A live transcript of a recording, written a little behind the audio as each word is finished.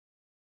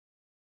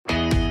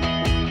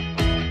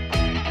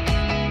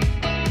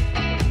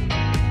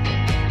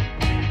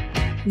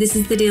This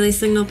is the Daily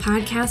Signal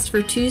podcast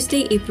for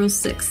Tuesday, April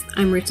 6th.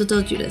 I'm Rachel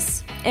Del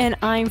Giudice. And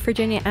I'm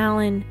Virginia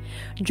Allen.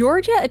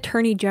 Georgia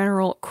Attorney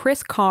General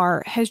Chris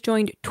Carr has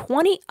joined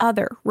 20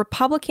 other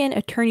Republican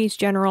attorneys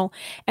general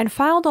and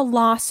filed a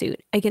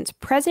lawsuit against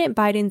President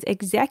Biden's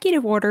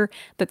executive order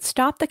that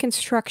stopped the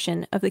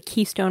construction of the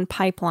Keystone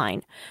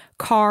pipeline.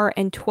 Carr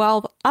and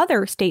 12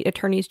 other state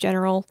attorneys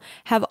general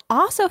have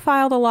also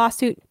filed a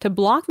lawsuit to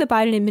block the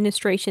Biden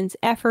administration's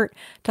effort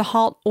to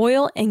halt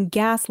oil and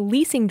gas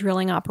leasing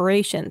drilling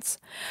operations.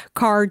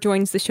 Carr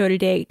joins the show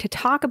today to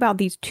talk about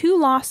these two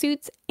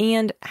lawsuits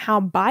and how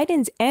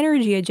Biden's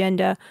energy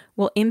agenda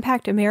will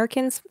impact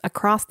Americans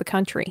across the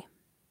country.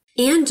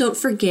 And don't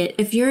forget,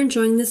 if you're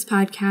enjoying this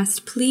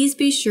podcast, please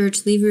be sure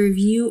to leave a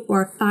review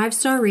or a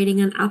 5-star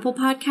rating on Apple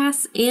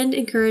Podcasts and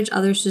encourage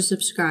others to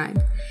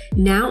subscribe.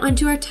 Now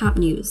onto our top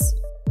news.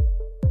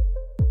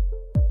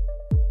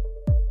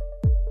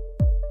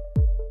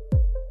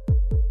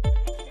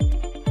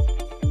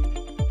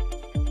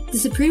 The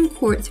Supreme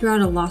Court threw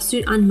out a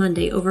lawsuit on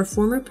Monday over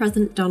former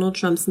President Donald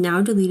Trump's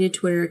now deleted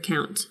Twitter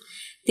account.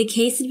 The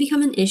case had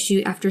become an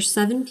issue after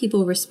 7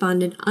 people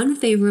responded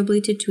unfavorably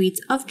to tweets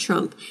of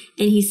Trump,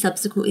 and he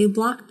subsequently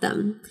blocked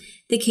them.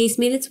 The case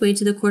made its way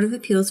to the Court of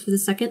Appeals for the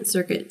Second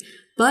Circuit,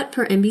 but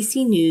per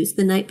NBC News,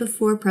 the night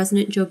before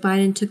President Joe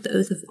Biden took the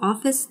oath of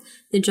office,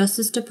 the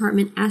Justice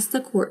Department asked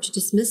the court to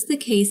dismiss the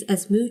case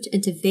as moot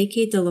and to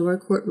vacate the lower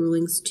court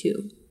rulings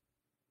too.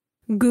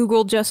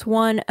 Google just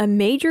won a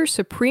major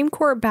Supreme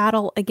Court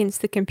battle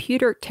against the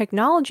computer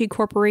technology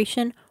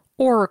corporation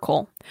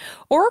Oracle.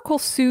 Oracle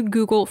sued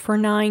Google for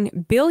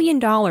 $9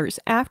 billion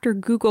after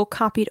Google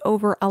copied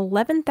over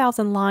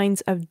 11,000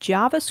 lines of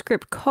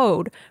JavaScript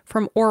code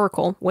from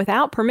Oracle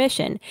without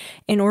permission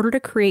in order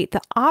to create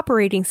the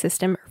operating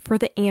system for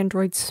the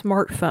Android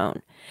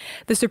smartphone.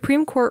 The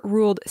Supreme Court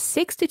ruled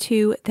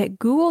 6-2 that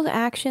Google's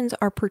actions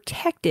are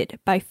protected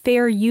by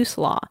fair use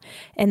law,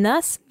 and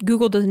thus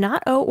Google does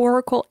not owe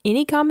Oracle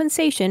any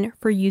compensation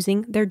for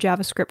using their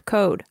JavaScript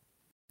code.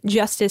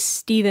 Justice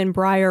Stephen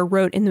Breyer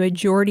wrote in the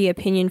majority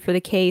opinion for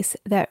the case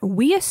that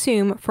we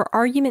assume for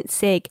argument's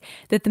sake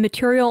that the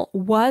material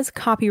was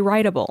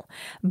copyrightable,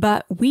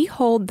 but we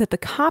hold that the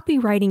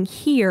copywriting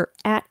here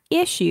at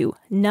issue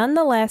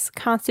nonetheless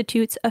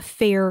constitutes a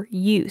fair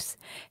use.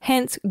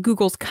 Hence,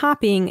 Google's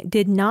copying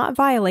did not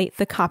violate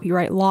the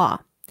copyright law.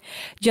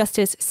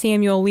 Justice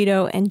Samuel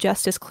Alito and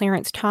Justice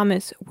Clarence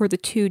Thomas were the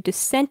two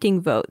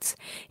dissenting votes.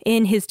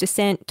 In his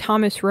dissent,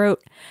 Thomas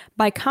wrote,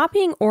 "By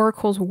copying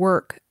Oracle's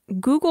work,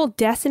 Google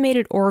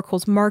decimated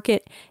Oracle's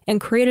market and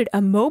created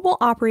a mobile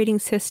operating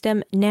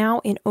system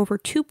now in over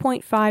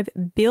 2.5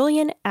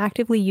 billion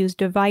actively used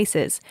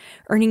devices,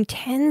 earning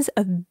tens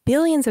of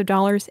billions of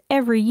dollars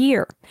every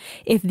year.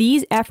 If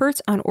these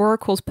efforts on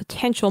Oracle's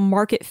potential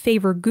market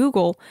favor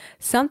Google,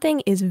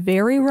 something is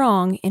very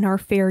wrong in our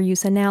fair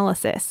use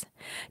analysis."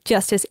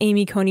 Justice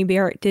Amy Coney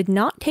Barrett did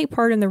not take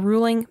part in the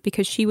ruling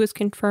because she was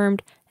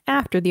confirmed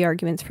after the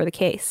arguments for the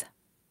case.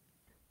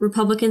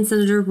 Republican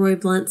Senator Roy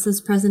Blunt says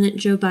President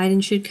Joe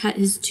Biden should cut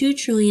his $2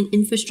 trillion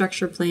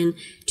infrastructure plan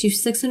to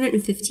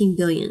 $615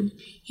 billion.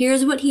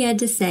 Here's what he had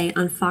to say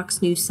on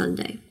Fox News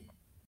Sunday.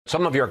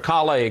 Some of your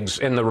colleagues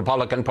in the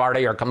Republican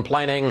Party are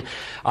complaining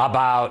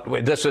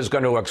about this is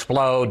going to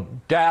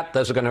explode debt,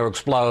 this is going to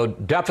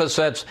explode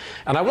deficits.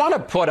 And I want to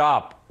put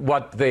up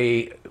what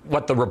the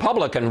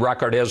Republican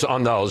record is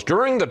on those.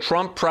 During the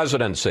Trump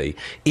presidency,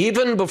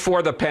 even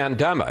before the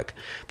pandemic,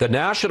 the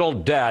national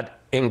debt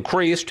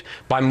increased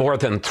by more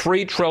than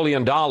 $3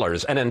 trillion.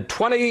 And in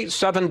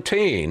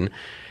 2017,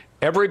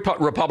 every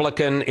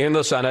Republican in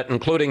the Senate,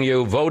 including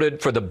you,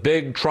 voted for the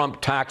big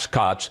Trump tax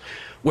cuts,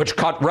 which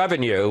cut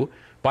revenue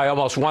by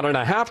almost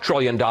 $1.5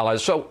 trillion.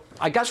 So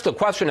I guess the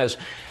question is,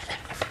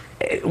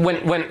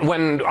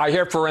 when I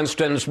hear, for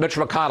instance, Mitch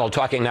McConnell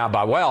talking now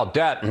about, well,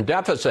 debt and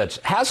deficits,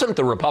 hasn't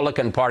the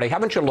Republican Party,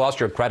 haven't you lost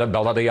your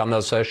credibility on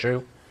this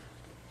issue?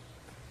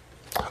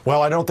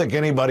 Well, I don't think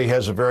anybody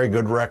has a very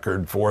good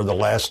record for the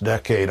last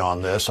decade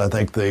on this. I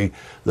think the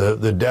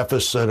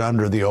deficit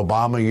under the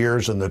Obama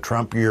years and the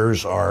Trump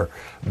years are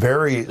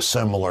very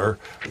similar.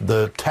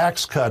 The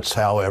tax cuts,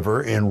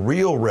 however, in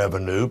real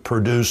revenue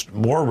produced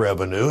more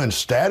revenue. In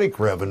static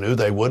revenue,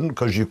 they wouldn't,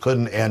 because you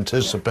couldn't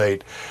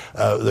anticipate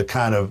the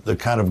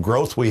kind of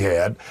growth we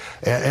had.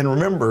 And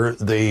remember,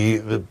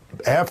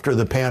 after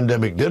the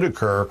pandemic did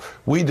occur,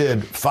 we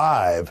did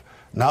 5.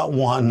 Not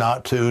 1,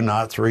 not 2,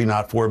 not 3,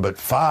 not 4, but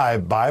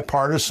 5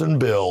 bipartisan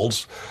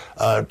bills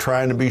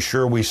trying to be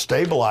sure we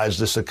stabilize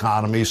this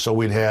economy so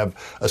we'd have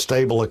a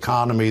stable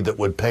economy that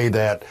would pay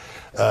that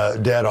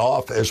debt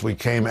off as we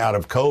came out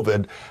of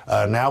COVID.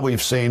 Now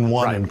we've seen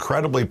one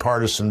incredibly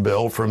partisan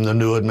bill from the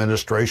new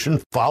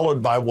administration,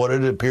 followed by what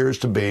it appears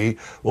to be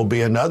will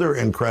be another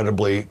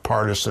incredibly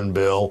partisan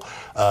bill.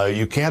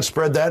 You can't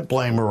spread that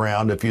blame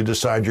around if you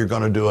decide you're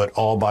going to do it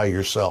all by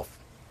yourself.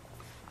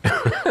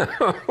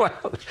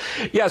 Well,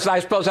 yes, I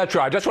suppose that's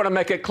true. I just want to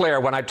make it clear.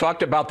 When I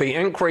talked about the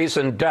increase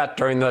in debt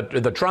during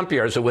the Trump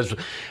years, it was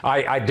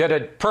I did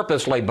it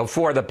purposely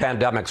before the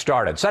pandemic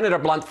started. Senator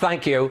Blunt,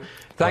 thank you.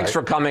 Thanks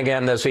for coming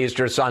in this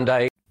Easter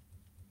Sunday.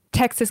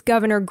 Texas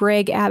Governor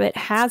Greg Abbott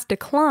has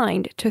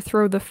declined to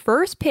throw the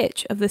first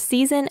pitch of the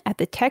season at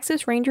the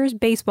Texas Rangers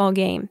baseball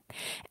game.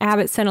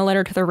 Abbott sent a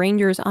letter to the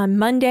Rangers on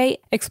Monday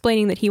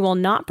explaining that he will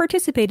not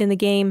participate in the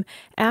game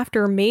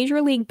after Major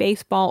League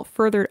Baseball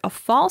furthered a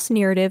false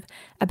narrative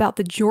about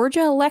the Georgia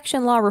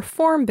election law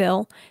reform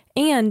bill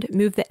and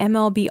moved the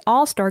MLB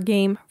All-Star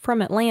game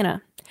from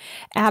Atlanta.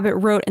 Abbott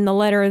wrote in the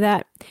letter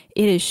that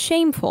it is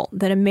shameful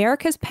that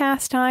America's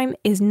pastime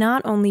is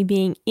not only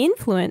being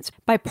influenced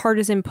by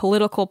partisan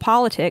political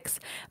politics,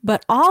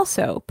 but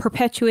also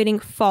perpetuating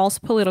false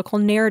political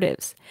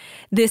narratives.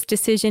 This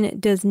decision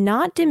does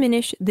not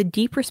diminish the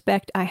deep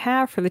respect I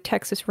have for the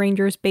Texas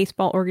Rangers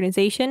baseball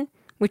organization,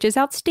 which is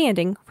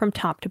outstanding from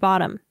top to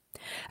bottom.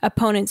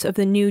 Opponents of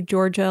the new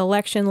Georgia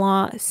election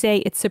law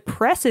say it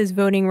suppresses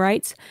voting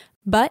rights,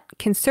 but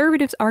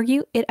conservatives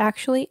argue it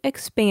actually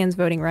expands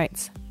voting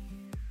rights.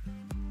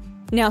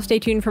 Now stay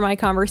tuned for my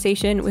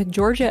conversation with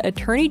Georgia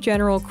Attorney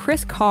General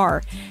Chris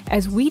Carr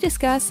as we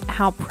discuss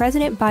how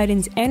President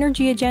Biden's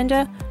energy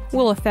agenda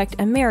will affect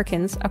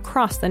Americans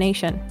across the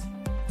nation.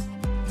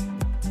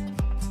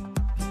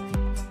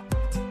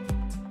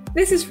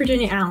 This is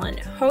Virginia Allen,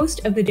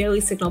 host of the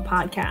Daily Signal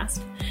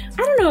podcast. I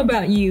don't know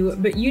about you,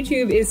 but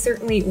YouTube is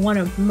certainly one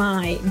of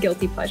my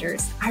guilty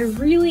pleasures. I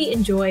really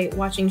enjoy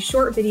watching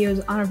short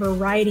videos on a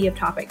variety of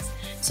topics,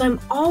 so I'm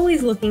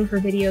always looking for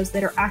videos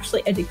that are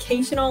actually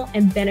educational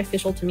and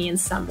beneficial to me in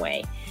some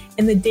way.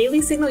 And the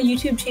Daily Signal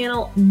YouTube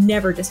channel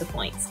never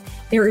disappoints.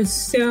 There is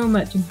so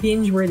much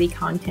binge-worthy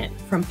content,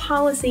 from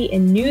policy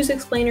and news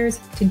explainers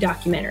to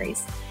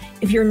documentaries.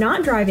 If you're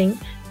not driving,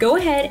 go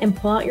ahead and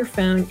pull out your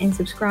phone and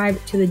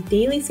subscribe to the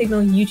Daily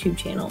Signal YouTube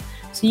channel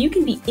so you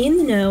can be in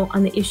the know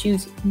on the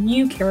issues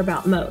you care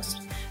about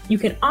most. You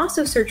can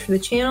also search for the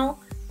channel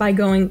by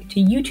going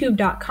to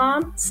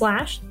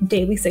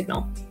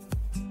youtube.com/dailysignal.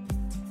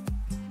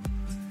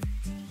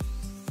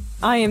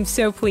 I am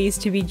so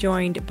pleased to be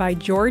joined by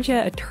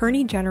Georgia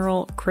Attorney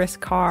General Chris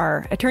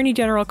Carr. Attorney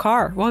General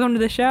Carr, welcome to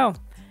the show.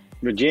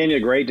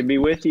 Virginia, great to be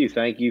with you.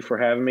 Thank you for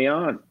having me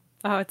on.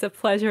 Oh, it's a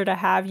pleasure to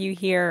have you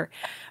here.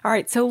 All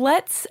right, so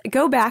let's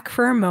go back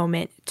for a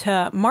moment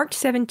to March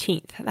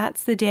 17th.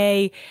 That's the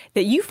day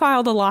that you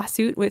filed a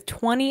lawsuit with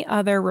 20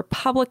 other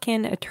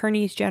Republican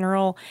attorneys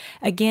general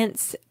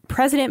against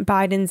President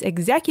Biden's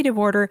executive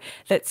order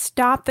that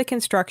stopped the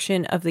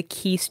construction of the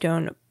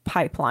Keystone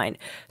pipeline.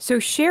 So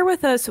share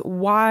with us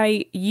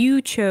why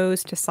you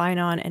chose to sign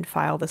on and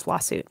file this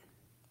lawsuit.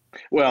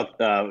 Well,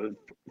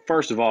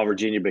 first of all,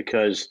 Virginia,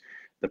 because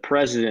the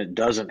president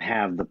doesn't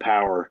have the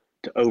power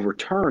to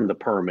overturn the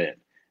permit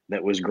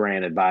that was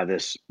granted by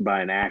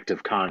an act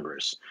of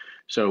Congress.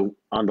 So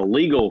on the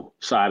legal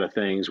side of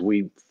things,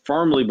 we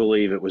firmly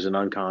believe it was an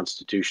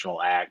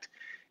unconstitutional act,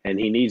 and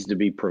he needs to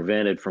be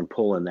prevented from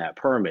pulling that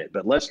permit.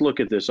 But let's look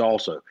at this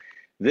also.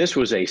 This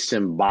was a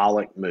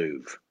symbolic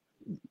move.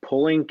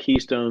 Pulling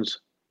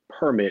Keystone's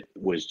permit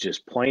was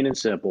just plain and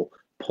simple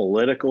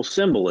political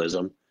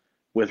symbolism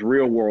with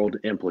real world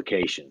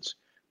implications.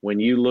 When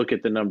you look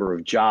at the number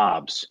of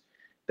jobs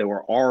that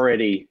were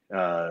already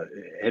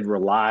had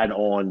relied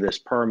on this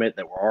permit,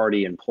 that were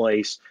already in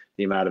place,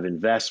 the amount of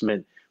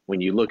investment,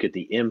 when you look at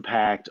the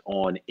impact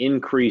on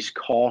increased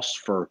costs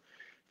for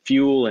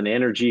fuel and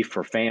energy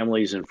for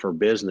families and for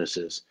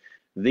businesses,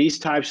 these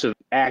types of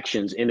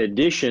actions, in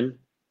addition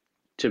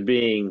to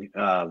being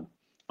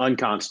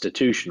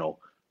unconstitutional,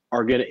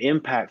 are going to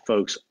impact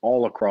folks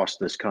all across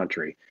this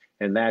country.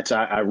 And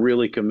I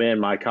really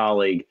commend my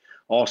colleague,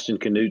 Austin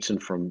Knudsen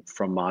from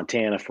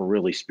Montana, for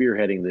really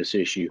spearheading this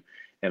issue,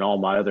 and all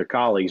my other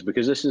colleagues,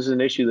 because this is an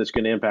issue that's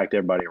going to impact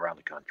everybody around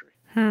the country.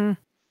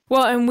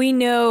 Well, and we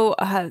know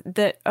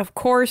that, of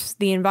course,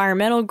 the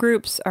environmental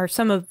groups are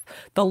some of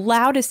the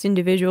loudest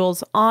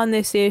individuals on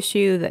this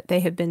issue, that they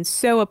have been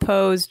so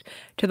opposed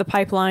to the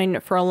pipeline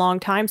for a long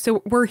time.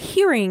 So we're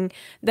hearing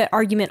that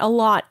argument a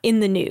lot in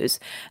the news.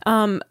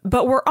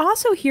 But we're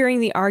also hearing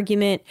the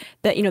argument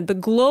that, the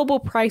global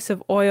price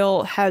of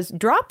oil has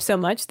dropped so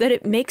much that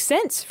it makes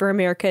sense for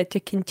America to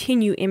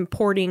continue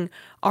importing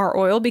our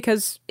oil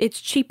because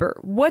it's cheaper.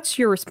 What's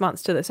your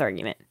response to this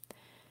argument?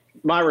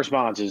 My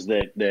response is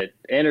that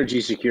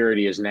energy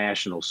security is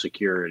national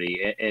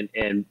security.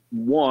 And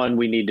one,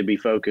 we need to be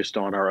focused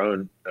on our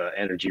own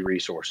energy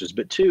resources.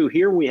 But two,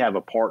 here we have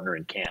a partner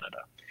in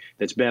Canada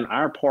that's been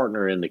our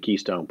partner in the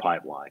Keystone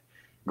pipeline.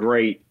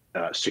 Great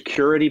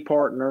security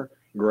partner,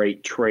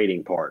 great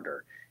trading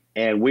partner.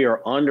 And we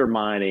are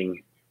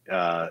undermining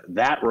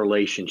that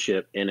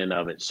relationship in and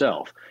of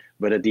itself.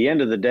 But at the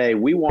end of the day,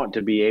 we want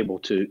to be able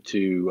to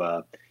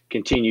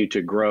continue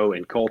to grow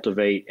and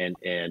cultivate and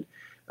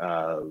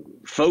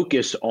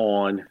focus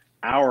on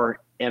our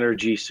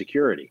energy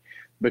security,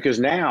 because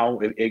now,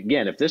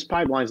 if this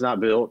pipeline's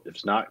not built, if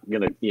it's not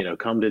going to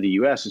come to the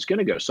U.S., it's going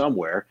to go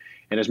somewhere,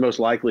 and it's most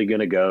likely going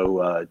to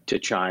go to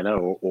China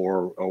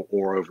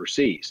or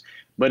overseas.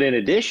 But in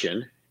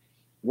addition,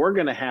 we're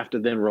going to have to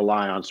then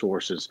rely on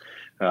sources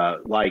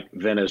like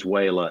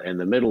Venezuela and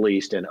the Middle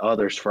East and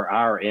others for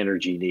our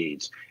energy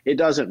needs. It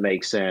doesn't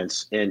make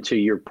sense. And to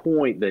your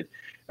point that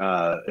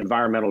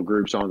environmental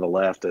groups on the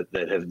left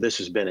that have this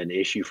has been an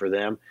issue for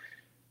them.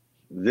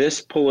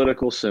 This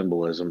political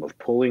symbolism of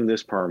pulling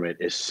this permit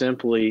is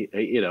simply,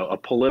 a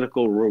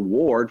political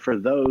reward for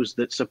those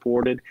that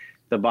supported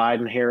the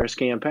Biden-Harris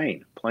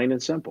campaign, plain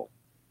and simple.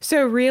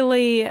 So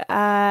really,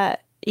 at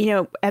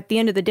the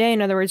end of the day,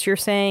 in other words, you're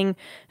saying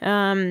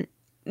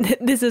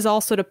this is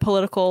all sort of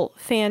political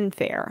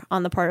fanfare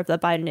on the part of the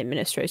Biden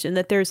administration,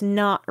 that there's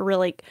not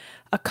really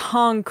a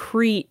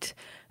concrete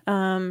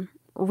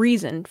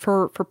reason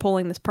for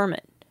pulling this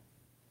permit.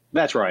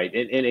 That's right.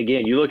 And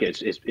again, you look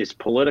at it's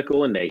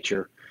political in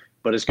nature,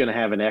 but it's going to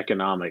have an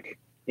economic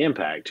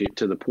impact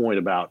to the point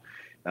about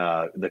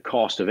the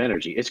cost of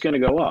energy. It's going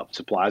to go up.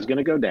 Supply is going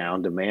to go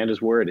down. Demand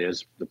is where it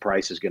is. The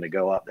price is going to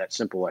go up. That's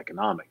simple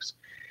economics.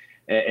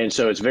 And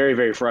so it's very,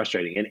 very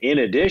frustrating. And in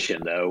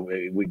addition, though,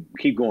 we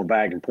keep going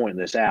back and pointing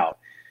this out.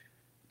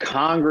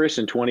 Congress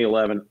in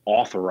 2011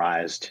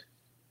 authorized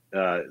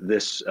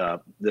this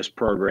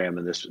program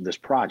and this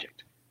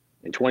project.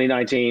 In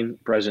 2019,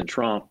 President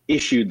Trump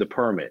issued the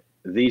permit.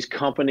 These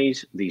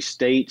companies, these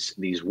states,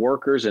 these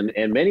workers, and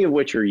many of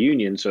which are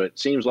unions, so it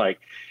seems like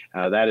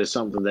that is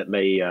something that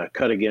may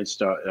cut against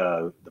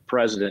the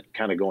president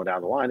kind of going down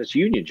the line. It's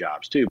union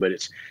jobs, too, but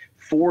it's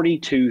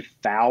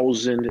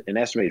 42,000, an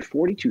estimated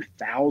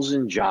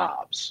 42,000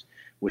 jobs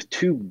with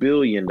 $2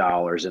 billion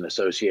in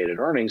associated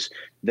earnings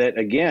that,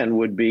 again,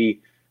 would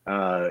be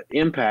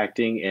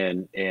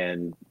impacting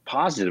and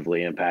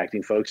positively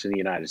impacting folks in the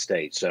United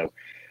States. So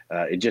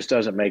it just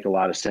doesn't make a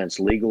lot of sense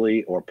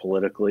legally or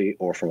politically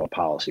or from a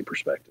policy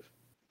perspective.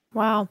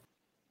 Wow.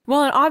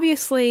 Well, and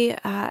obviously,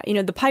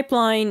 the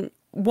pipeline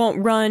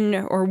won't run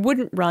or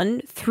wouldn't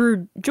run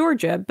through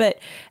Georgia, but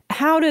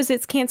how does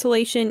its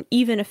cancellation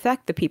even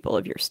affect the people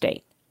of your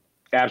state?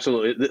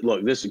 Absolutely.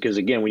 Look, this is because,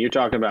 again, when you're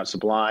talking about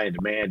supply and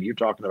demand, you're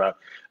talking about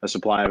a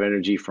supply of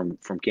energy from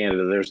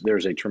Canada.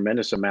 There's a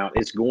tremendous amount.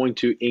 It's going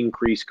to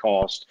increase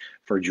cost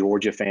for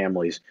Georgia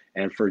families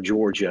and for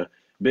Georgia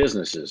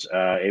businesses.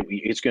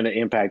 It's going to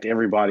impact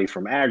everybody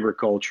from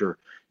agriculture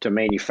to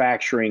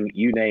manufacturing,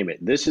 you name it.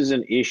 This is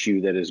an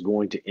issue that is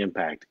going to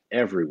impact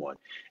everyone,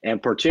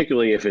 and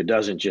particularly if it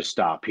doesn't just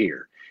stop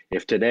here.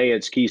 If today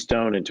it's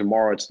Keystone and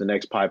tomorrow it's the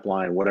next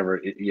pipeline,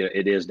 whatever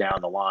it is down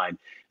the line,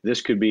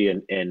 this could be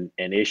an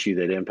issue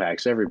that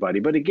impacts everybody.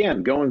 But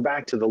again, going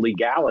back to the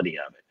legality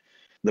of it,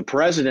 the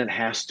president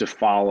has to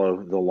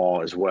follow the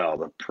law as well.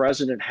 The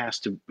president has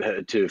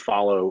to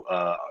follow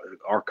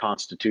our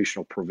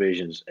constitutional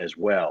provisions as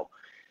well.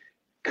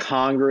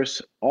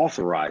 Congress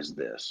authorized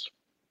this.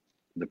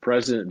 The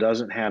president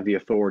doesn't have the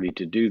authority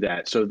to do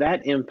that. So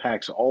that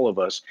impacts all of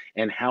us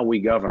and how we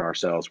govern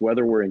ourselves,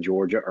 whether we're in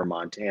Georgia or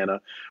Montana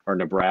or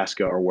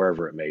Nebraska or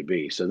wherever it may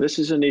be. So this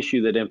is an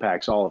issue that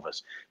impacts all of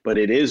us, but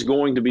it is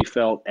going to be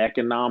felt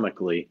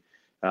economically,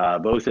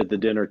 both at the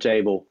dinner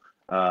table,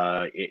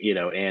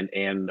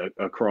 and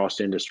across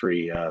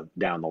industry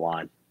down the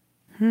line.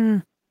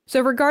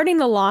 So regarding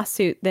the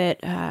lawsuit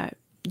that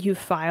you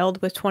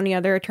filed with 20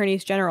 other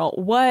attorneys general,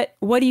 what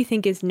do you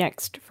think is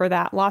next for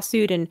that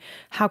lawsuit, and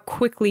how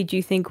quickly do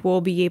you think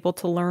we'll be able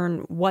to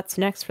learn what's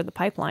next for the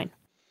pipeline?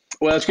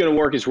 Well, it's going to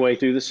work its way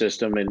through the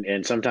system,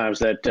 and sometimes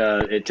that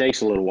it takes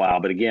a little while.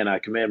 But again, I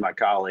commend my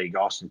colleague,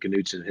 Austin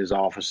Knutson, his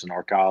office, and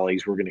our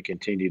colleagues. We're going to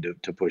continue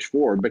to push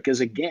forward because,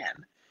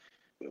 again,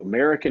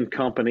 American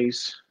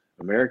companies,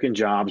 American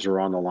jobs are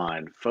on the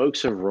line.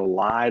 Folks have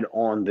relied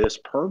on this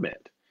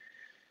permit.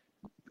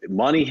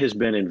 Money has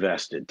been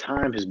invested.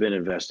 Time has been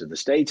invested. The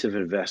states have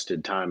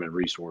invested time and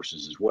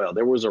resources as well.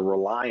 There was a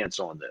reliance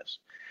on this.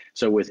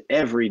 So with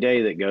every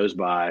day that goes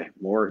by,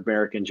 more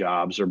American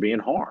jobs are being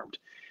harmed.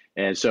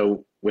 And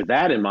so with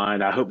that in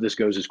mind, I hope this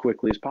goes as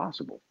quickly as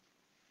possible.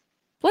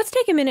 Let's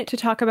take a minute to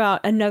talk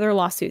about another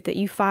lawsuit that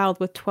you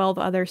filed with 12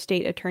 other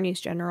state attorneys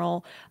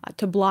general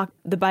to block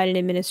the Biden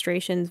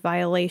administration's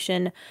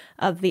violation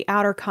of the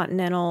Outer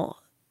Continental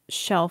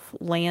Shelf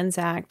Lands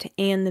Act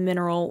and the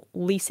Mineral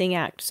Leasing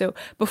Act. So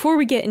before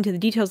we get into the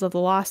details of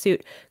the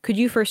lawsuit, could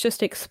you first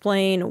just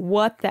explain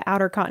what the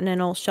Outer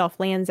Continental Shelf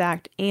Lands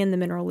Act and the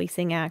Mineral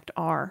Leasing Act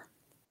are?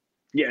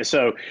 Yeah,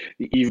 so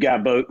you've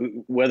got both,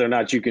 whether or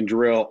not you can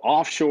drill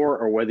offshore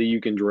or whether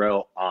you can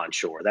drill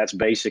onshore. That's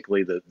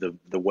basically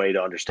the way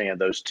to understand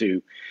those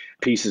two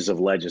pieces of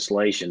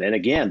legislation. And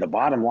again, the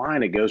bottom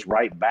line, it goes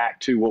right back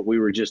to what we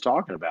were just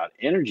talking about.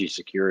 Energy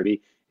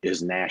security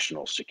is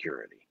national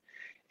security.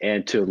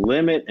 And to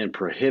limit and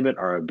prohibit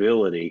our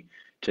ability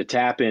to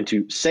tap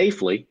into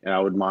safely, and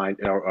I'll remind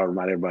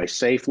everybody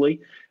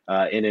safely,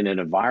 and in an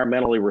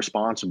environmentally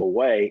responsible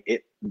way,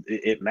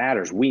 it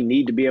matters. We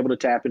need to be able to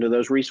tap into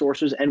those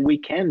resources, and we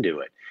can do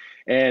it.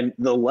 And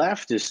the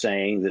left is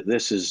saying that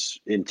this is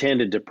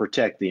intended to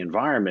protect the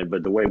environment,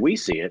 but the way we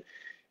see it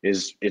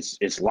is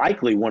it's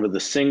likely one of the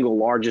single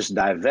largest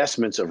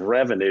divestments of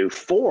revenue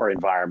for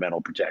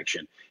environmental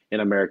protection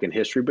in American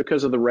history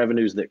because of the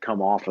revenues that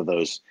come off of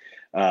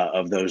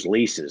those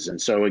leases.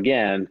 And so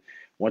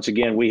once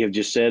again, we have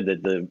just said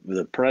that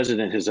the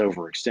president has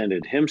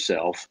overextended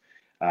himself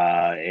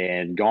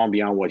and gone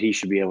beyond what he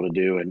should be able to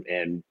do.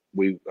 And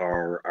we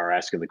are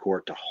asking the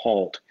court to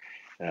halt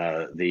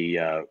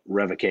the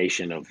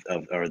revocation of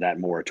or that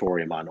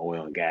moratorium on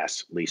oil and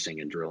gas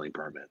leasing and drilling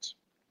permits.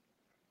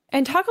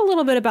 And talk a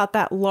little bit about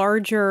that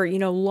larger,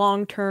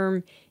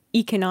 long-term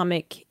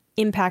economic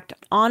impact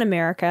on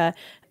America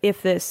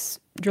if this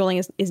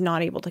drilling is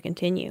not able to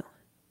continue.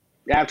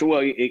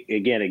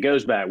 Again, it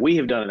goes back. We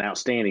have done an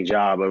outstanding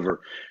job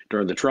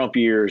during the Trump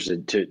years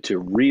to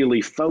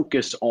really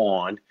focus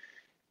on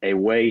a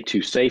way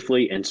to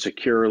safely and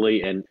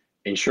securely and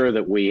ensure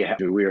that we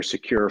are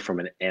secure from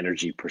an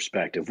energy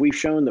perspective. We've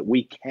shown that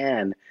we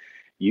can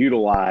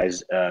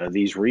utilize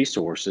these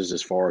resources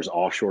as far as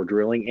offshore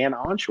drilling and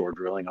onshore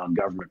drilling on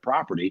government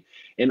property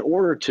in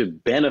order to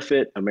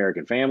benefit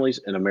American families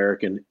and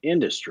American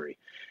industry.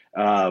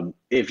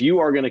 If you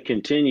are going to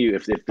continue,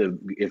 if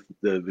the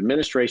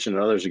administration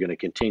and others are going to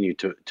continue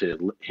to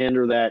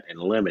hinder that and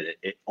limit it,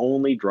 it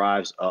only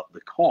drives up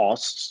the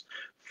costs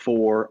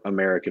for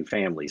American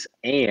families.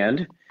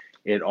 And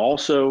it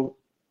also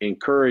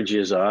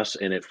encourages us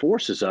and it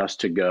forces us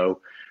to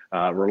go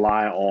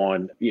rely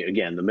on,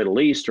 again, the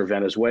Middle East or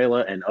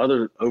Venezuela and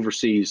other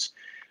overseas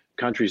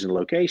countries and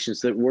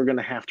locations that we're going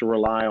to have to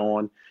rely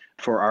on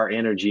for our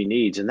energy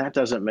needs. And that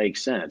doesn't make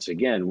sense.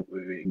 Again,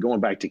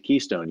 going back to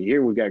Keystone,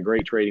 here we've got a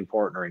great trading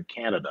partner in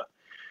Canada.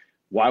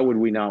 Why would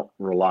we not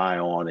rely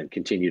on and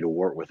continue to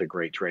work with a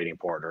great trading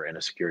partner and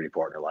a security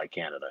partner like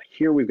Canada?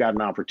 Here we've got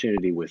an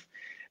opportunity with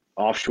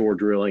offshore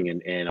drilling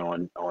and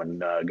on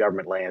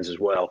government lands as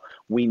well.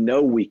 We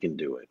know we can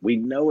do it. We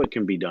know it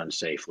can be done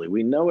safely.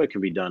 We know it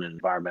can be done in an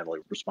environmentally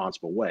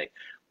responsible way.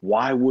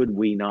 Why would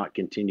we not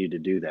continue to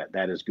do that?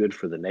 That is good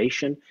for the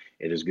nation.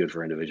 It is good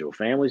for individual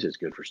families. It's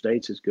good for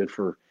states. It's good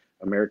for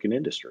American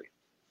industry.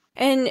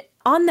 And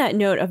on that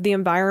note of the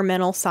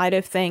environmental side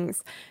of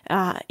things,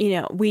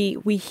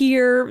 we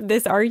hear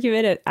this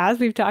argument, as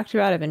we've talked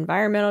about, of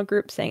environmental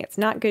groups saying it's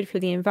not good for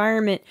the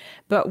environment.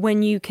 But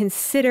when you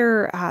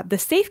consider the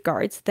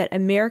safeguards that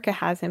America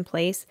has in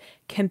place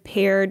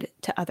compared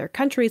to other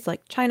countries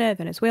like China,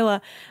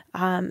 Venezuela,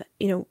 how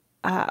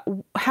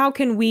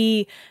can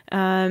we,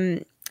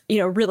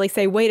 really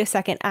say, wait a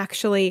second,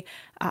 actually,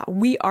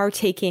 we are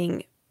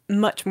taking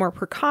much more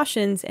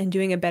precautions and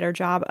doing a better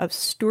job of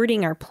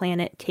stewarding our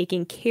planet,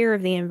 taking care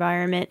of the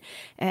environment.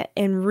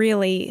 And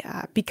really,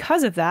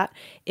 because of that,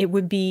 it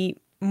would be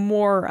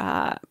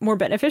more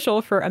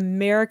beneficial for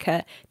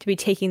America to be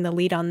taking the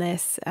lead on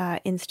this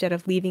instead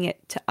of leaving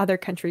it to other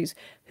countries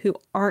who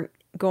aren't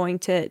going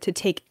to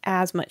take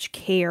as much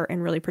care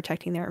in really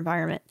protecting their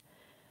environment.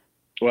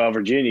 Well,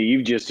 Virginia,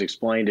 you've just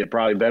explained it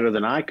probably better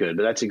than I could,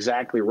 but that's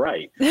exactly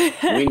right.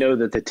 We know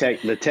that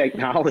the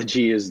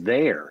technology is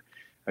there.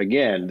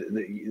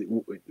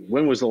 Again,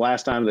 when was the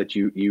last time that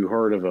you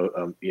heard of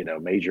a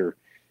major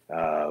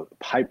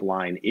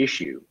pipeline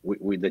issue?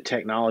 The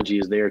technology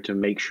is there to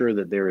make sure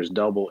that there is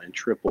double and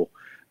triple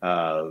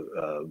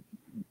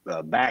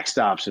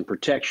backstops and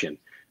protection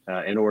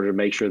in order to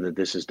make sure that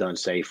this is done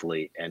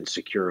safely and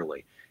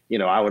securely.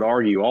 I would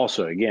argue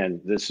also, again,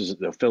 this is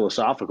a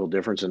philosophical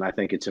difference, and I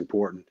think it's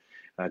important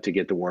to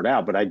get the word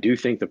out. But I do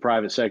think the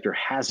private sector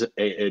has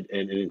an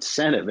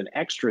incentive, an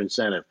extra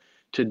incentive,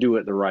 to do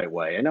it the right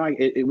way. And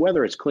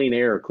whether it's clean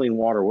air or clean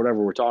water, or whatever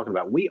we're talking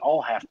about, we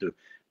all have to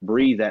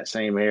breathe that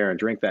same air and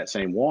drink that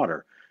same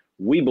water.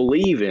 We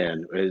believe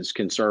in, as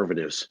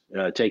conservatives,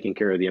 taking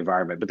care of the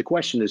environment. But the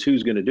question is,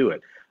 who's going to do it?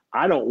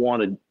 I don't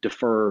want to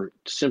defer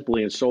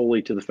simply and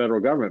solely to the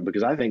federal government,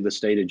 because I think the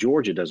state of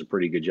Georgia does a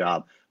pretty good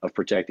job of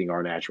protecting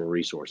our natural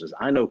resources.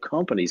 I know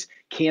companies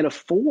can't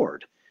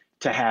afford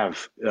to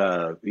have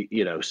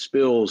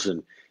spills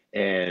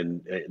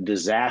and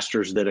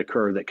disasters that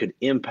occur that could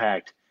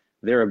impact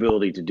their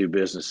ability to do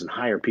business and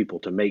hire people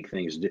to make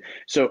things do.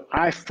 So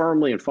I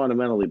firmly and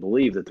fundamentally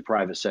believe that the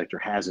private sector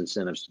has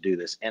incentives to do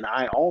this. And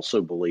I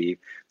also believe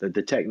that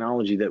the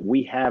technology that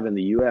we have in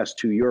the U.S.,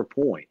 to your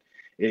point,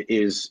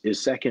 is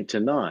second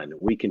to none.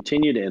 We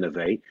continue to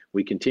innovate,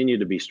 we continue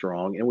to be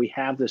strong, and we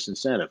have this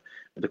incentive.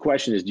 But the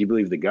question is, do you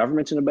believe the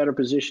government's in a better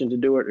position to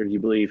do it, or do you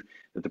believe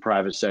that the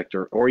private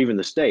sector, or even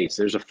the states?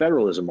 There's a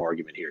federalism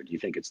argument here. Do you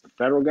think it's the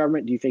federal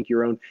government? Do you think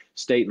your own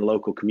state and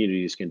local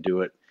communities can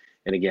do it?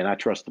 And again, I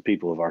trust the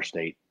people of our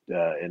state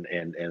and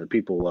the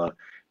people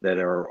that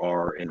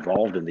are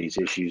involved in these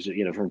issues.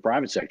 From a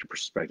private sector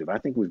perspective, I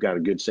think we've got a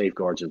good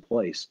safeguards in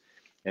place.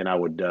 And I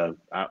would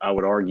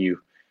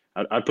argue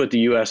I'd put the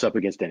U.S. up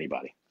against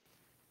anybody.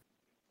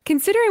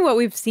 Considering what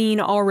we've seen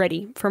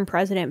already from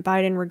President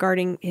Biden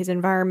regarding his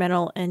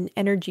environmental and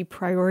energy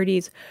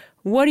priorities,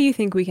 what do you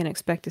think we can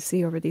expect to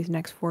see over these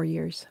next 4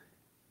 years?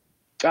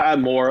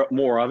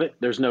 More of it.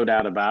 There's no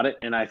doubt about it.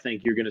 And I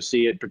think you're going to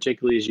see it,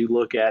 particularly as you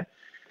look at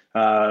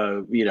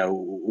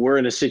we're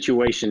in a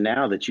situation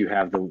now that you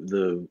have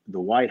the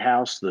White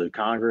House, the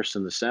Congress,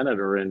 and the Senate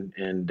are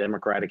in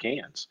Democratic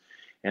hands.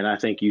 And I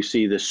think you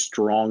see this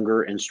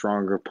stronger and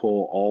stronger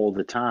pull all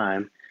the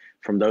time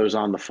from those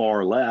on the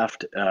far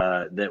left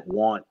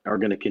that are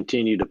going to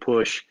continue to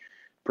push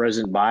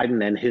President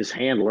Biden and his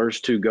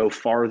handlers to go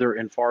farther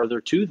and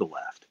farther to the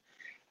left.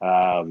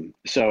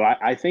 So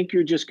I think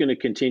you're just going to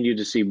continue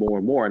to see more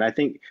and more. And I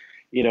think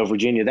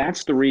Virginia,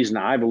 that's the reason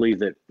I believe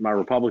that my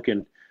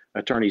Republican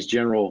attorneys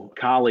general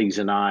colleagues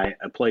and I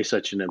play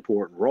such an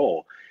important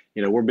role.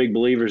 We're big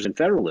believers in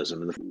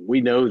federalism. We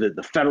know that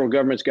the federal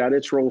government's got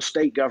its role,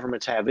 state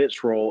governments have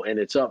its role, and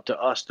it's up to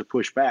us to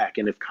push back.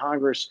 And if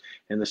Congress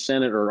and the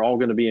Senate are all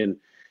going to be in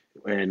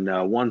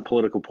one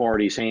political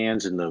party's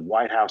hands, and the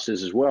White House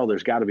is as well,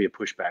 there's got to be a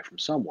pushback from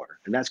somewhere,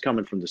 and that's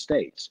coming from the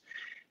states.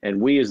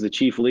 And we, as the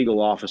chief legal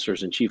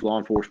officers and chief law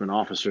enforcement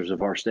officers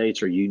of our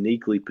states, are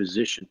uniquely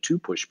positioned to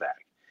push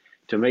back,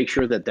 to make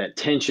sure that that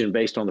tension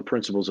based on the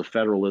principles of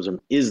federalism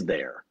is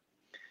there.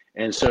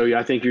 And so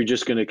I think you're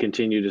just going to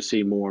continue to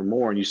see more and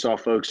more. And you saw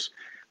folks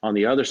on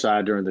the other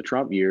side during the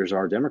Trump years,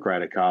 our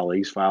Democratic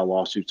colleagues file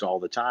lawsuits all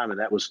the time, and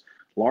that was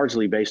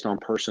largely based on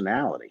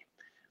personality.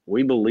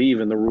 We believe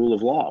in the rule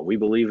of law. We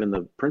believe in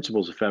the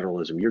principles of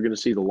federalism. You're going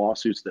to see the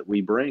lawsuits that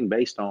we bring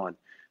based on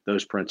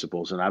those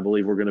principles. And I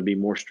believe we're going to be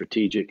more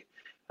strategic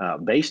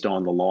based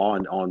on the law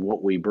and on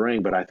what we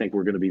bring. But I think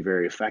we're going to be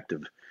very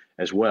effective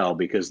as well,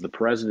 because the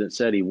president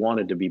said he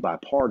wanted to be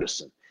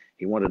bipartisan.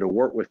 He wanted to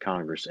work with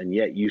Congress. And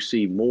yet you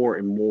see more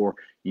and more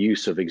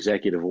use of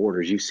executive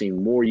orders. You've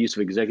seen more use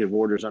of executive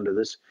orders under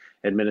this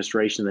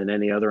administration than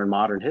any other in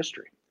modern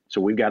history.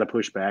 So we've got to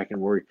push back,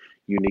 and we're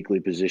uniquely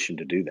positioned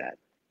to do that.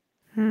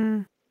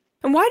 And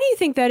why do you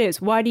think that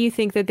is? Why do you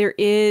think that there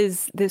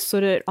is this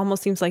sort of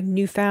almost seems like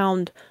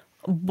newfound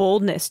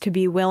boldness to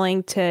be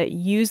willing to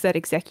use that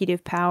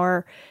executive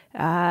power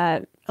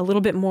a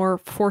little bit more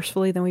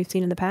forcefully than we've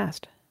seen in the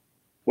past?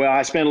 Well,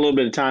 I spent a little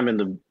bit of time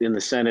in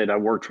the Senate. I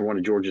worked for one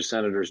of Georgia's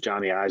senators,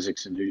 Johnny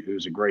Isakson,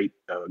 who's a great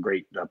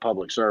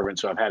public servant.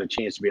 So I've had a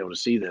chance to be able to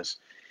see this.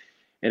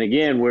 And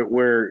again,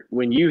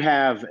 when you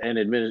have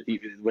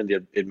when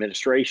the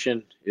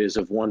administration is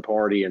of one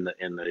party and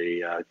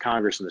the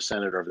Congress and the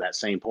Senate are of that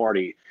same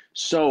party,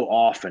 so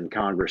often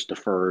Congress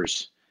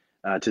defers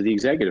to the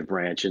executive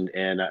branch,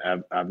 and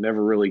I've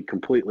never really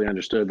completely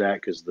understood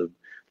that, because the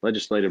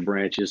legislative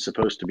branch is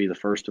supposed to be the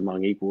first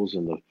among equals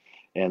and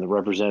the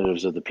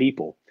representatives of the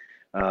people.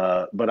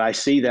 But I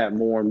see that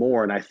more and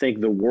more, and I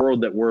think the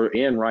world that we're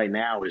in right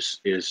now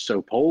is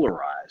so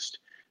polarized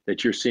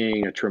that you're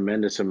seeing a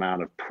tremendous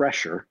amount of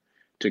pressure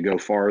to go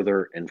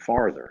farther and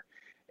farther.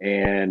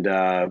 And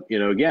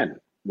again,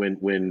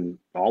 when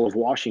all of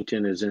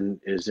Washington is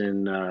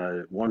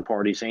in one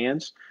party's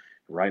hands,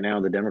 right now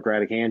in the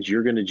Democratic hands,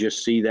 you're going to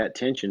just see that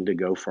tension to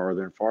go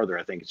farther and farther.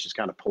 I think it's just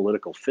kind of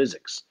political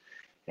physics,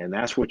 and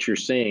that's what you're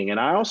seeing. And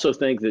I also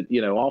think that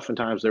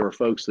oftentimes there were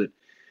folks that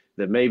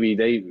maybe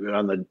they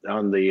on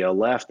the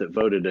left that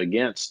voted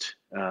against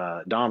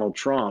Donald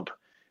Trump,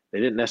 they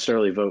didn't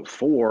necessarily vote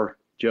for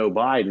Joe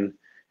Biden,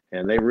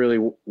 and they really,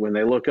 when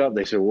they look up,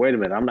 they say, well, wait a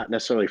minute, I'm not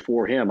necessarily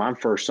for him. I'm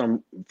for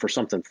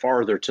something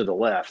farther to the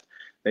left.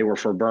 They were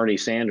for Bernie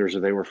Sanders, or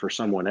they were for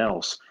someone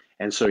else.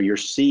 And so you're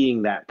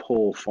seeing that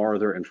pull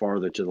farther and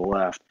farther to the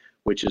left,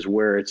 which is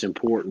where it's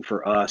important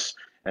for us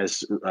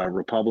as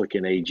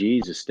Republican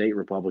AGs, as state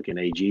Republican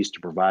AGs, to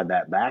provide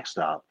that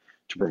backstop,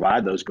 to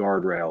provide those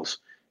guardrails,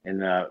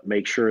 and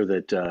make sure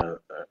that,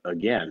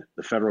 again,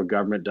 the federal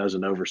government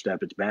doesn't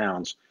overstep its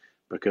bounds,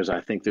 because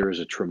I think there is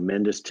a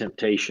tremendous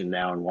temptation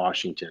now in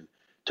Washington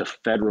to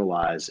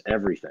federalize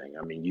everything.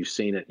 I mean, you've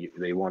seen it.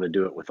 They want to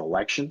do it with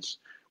elections,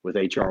 with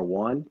H.R.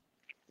 1.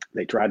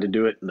 They tried to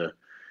do it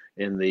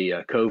in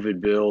the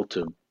COVID bill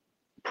to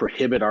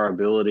prohibit our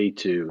ability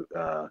to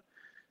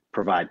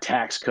provide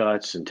tax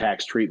cuts and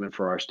tax treatment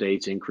for our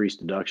states,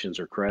 increased deductions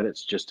or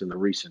credits. Just in the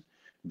recent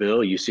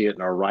bill, you see it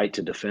in our right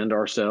to defend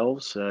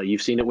ourselves.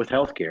 You've seen it with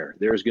healthcare.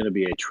 There's going to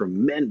be a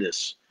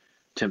tremendous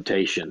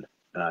temptation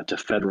to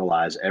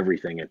federalize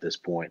everything at this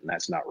point, and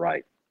that's not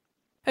right.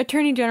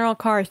 Attorney General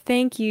Carr,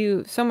 thank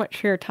you so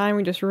much for your time.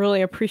 We just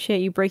really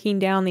appreciate you breaking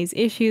down these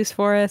issues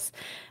for us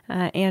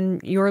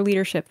and your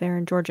leadership there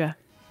in Georgia.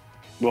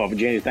 Well,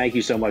 Virginia, thank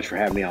you so much for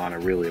having me on. I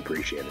really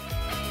appreciate it.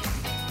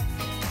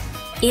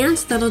 And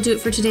that'll do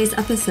it for today's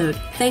episode.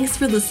 Thanks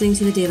for listening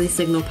to the Daily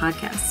Signal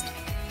podcast.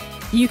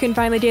 You can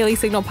find the Daily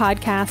Signal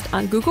podcast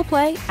on Google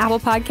Play, Apple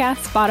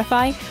Podcasts,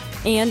 Spotify,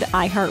 and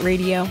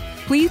iHeartRadio.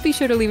 Please be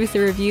sure to leave us a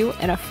review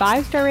and a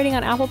 5-star rating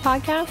on Apple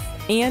Podcasts,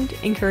 and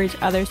encourage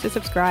others to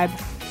subscribe.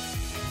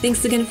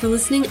 Thanks again for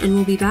listening, and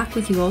we'll be back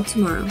with you all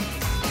tomorrow.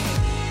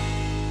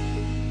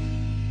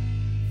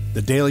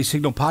 The Daily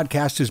Signal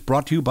podcast is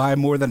brought to you by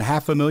more than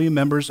 500,000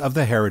 members of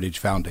the Heritage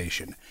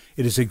Foundation.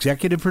 It is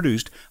executive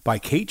produced by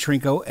Kate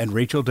Trinko and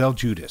Rachel Del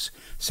Giudice.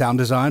 Sound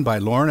design by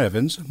Lauren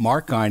Evans,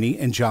 Mark Guiney,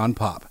 and John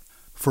Popp.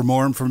 For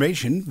more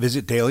information,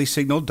 visit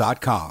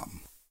dailysignal.com.